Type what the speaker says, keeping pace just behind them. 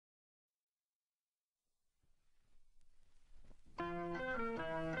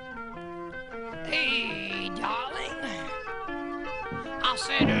Hey, darling, I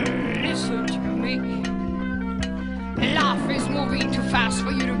said, listen to me. Life is moving too fast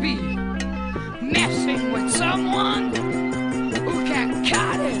for you to be messing with someone who can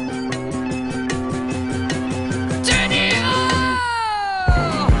cut it. Tenez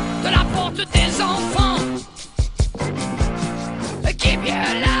de la porte des enfants. Keep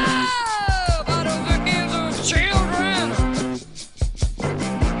your love out of the hands of children.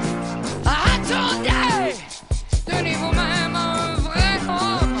 Attendez, donnez-vous même un vrai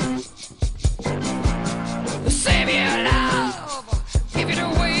homme. Save your love, give it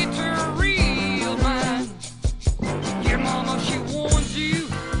away to a real man. Your mama, she warns you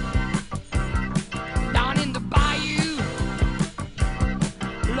down in the bayou.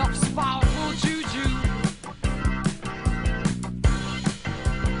 Love's powerful juju.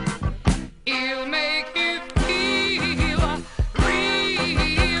 It'll make you feel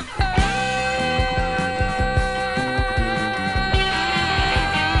real bad.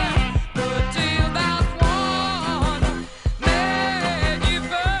 But till that one made you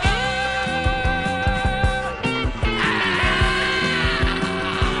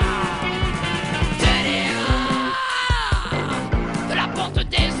tenez de la porte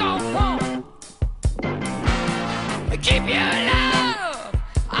des enfants. Keep your love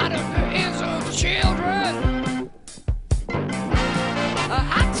out of the hands of children.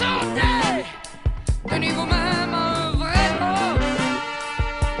 Attendez, donnez-vous même un vrai homme.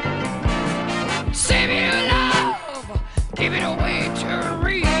 Save your love, give it away to a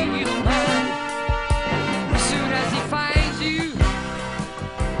real man. As soon as he finds you,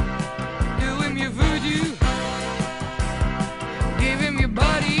 do him your voodoo. Give him your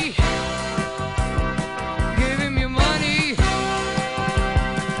body, give him your money.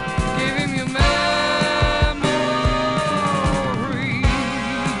 Give him your memory.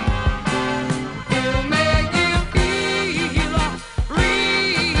 It'll make you feel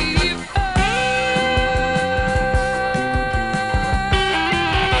real bad.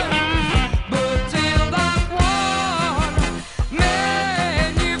 But till that one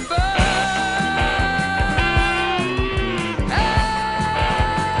man you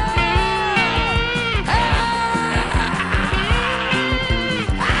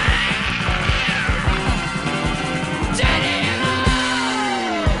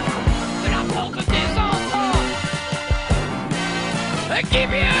keep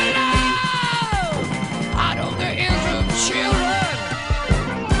your love out of the hands of children.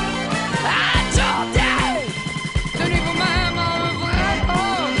 Attendez, donnez-vous même un vrai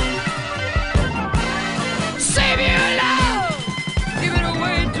homme. Save your love, give it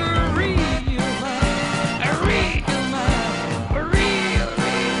away to a real man. A real man, a real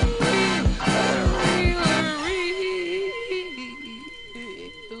man.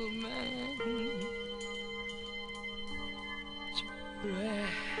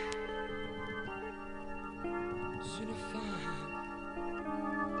 C'est une femme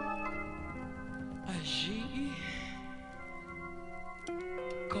agit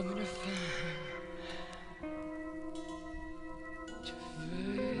comme une femme. Tu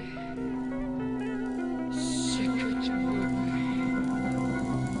veux ce que tu veux.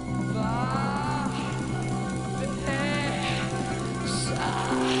 Va faire ça.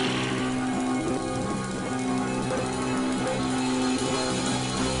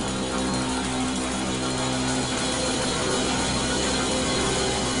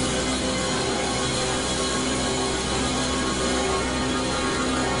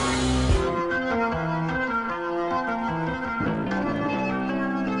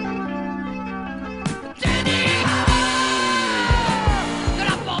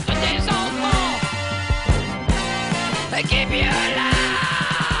 Keep your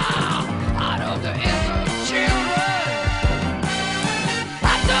love out of the hands of children.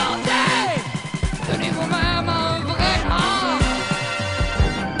 Attendez, donnez-vous même un vrai homme.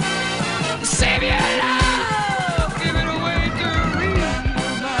 Save your love, give it away to a real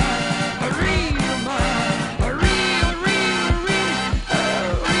man. A real man, a real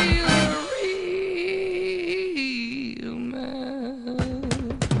man.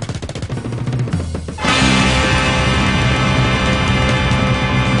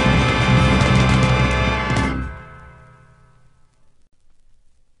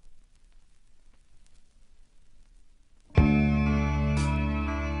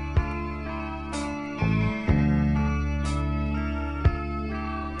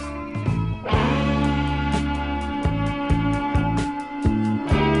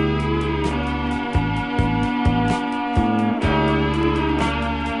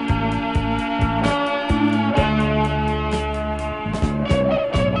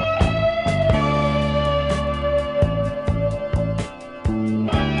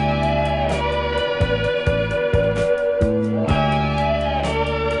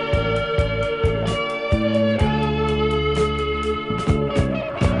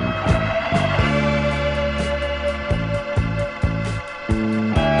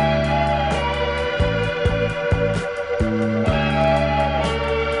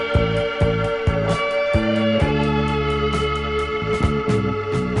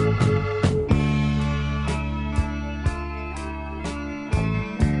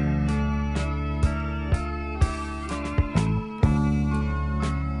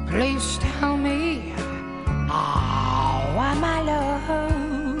 Please tell me, oh, my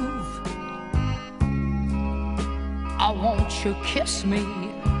love, I want you kiss me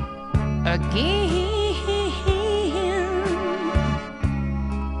again.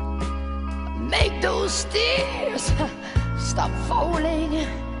 Make those tears stop falling.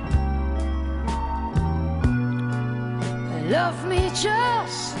 Love me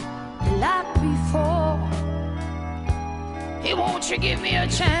just like before. Hey, won't you give me a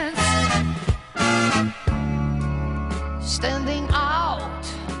chance? Standing out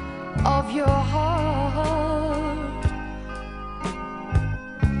of your heart,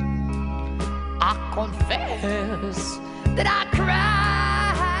 I confess that I cried.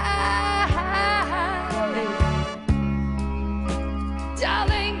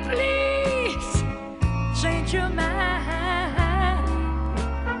 Darling, please change your mind.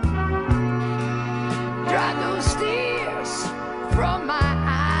 Dry those tears from my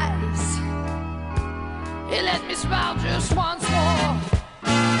eyes. Hey, let me smile just once more.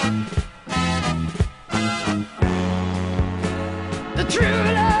 The true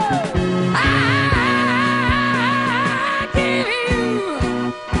love I give you,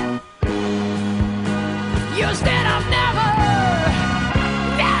 yours that I've never,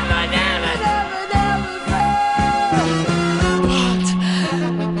 never, never, never, never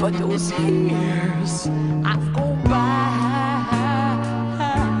felt. But those years I've gone by,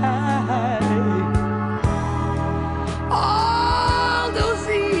 all those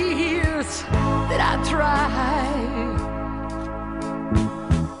years that I tried.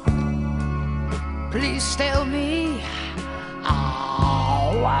 Please tell me,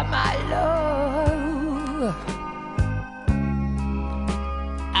 oh, my love,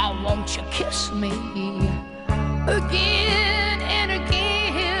 I want you kiss me again and again.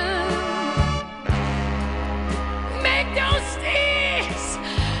 Make those tears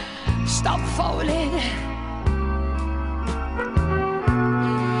stop falling.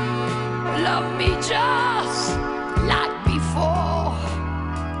 Love me just like before.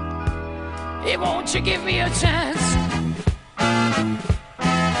 Hey, won't you give me a chance?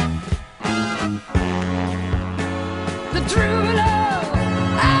 The true love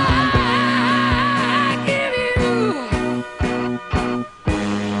I give you,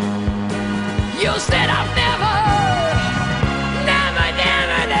 yours that I've never, never,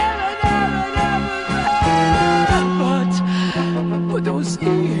 never, never, never, but those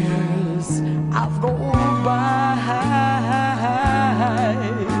years I've gone by,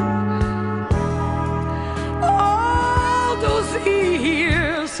 all those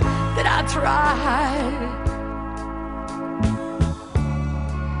years that I tried,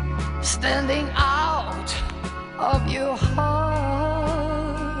 standing out of your heart.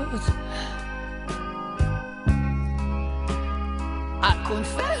 I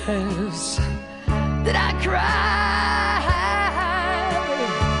confess that I cried.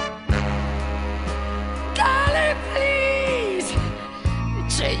 Darling, please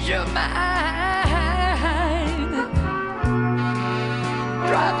change your mind.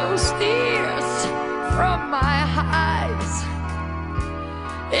 Dry those tears from my eyes.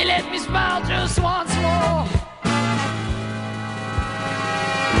 Hey, let me smile just once more.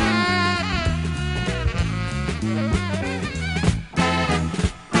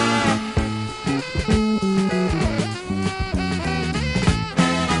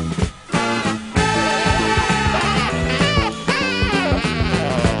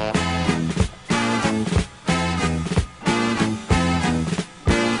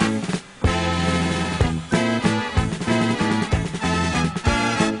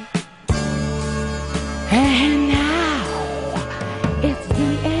 And now it's the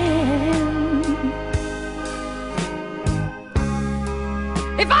end.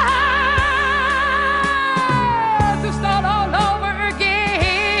 If I